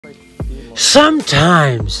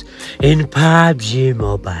Sometimes in PUBG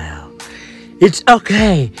Mobile, it's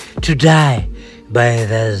okay to die by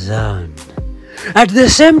the zone. At the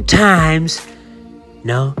same time,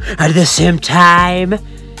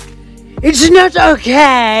 it's not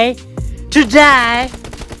okay to die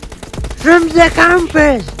from the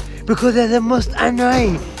campers because they're the most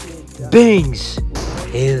annoying beings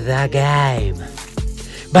in the game.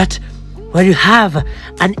 But when you have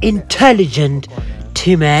an intelligent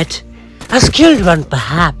teammate, a skilled one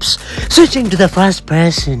perhaps, switching to the first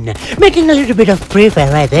person, making a little bit of pre-fire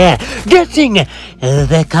right there, getting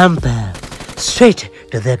the camper straight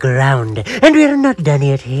to the ground. And we're not done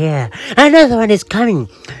yet here. Another one is coming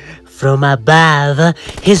from above.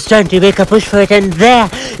 He's trying to make a push for it, and there,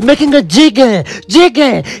 making a jiggle.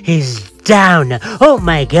 He's down. Oh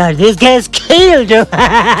my god, this guy's killed.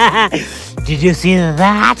 Did you see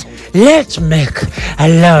that? Let's make a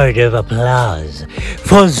loud of applause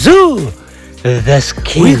for Zoo, the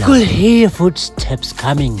skiller. We could hear footsteps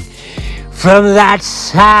coming from that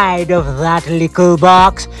side of that little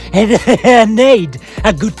box, and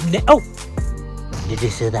a good nade. Oh, did you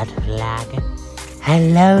see that flag?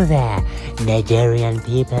 Hello there, Nigerian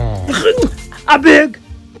people. I beg,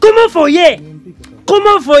 come on for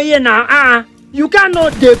here now. You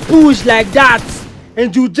cannot push like that,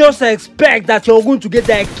 and you just expect that you're going to get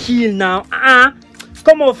that kill now.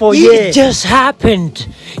 Come on for here. It just happened.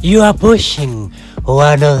 You are pushing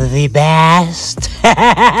one of the best.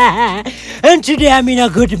 And today I'm in a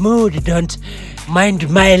good mood. Don't mind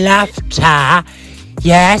my laughter.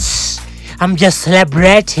 Yes, I'm just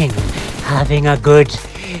celebrating having a good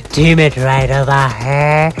teammate right over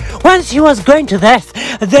here. Once he was going to death,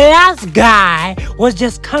 the last guy was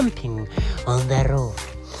just camping on the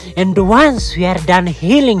roof. And once we are done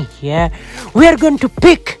healing here, we are going to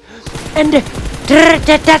pick and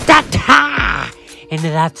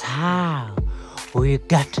that's how we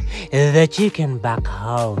got the chicken back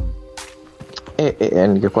home.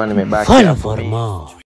 Ningekuwa nimebaki Follow for more.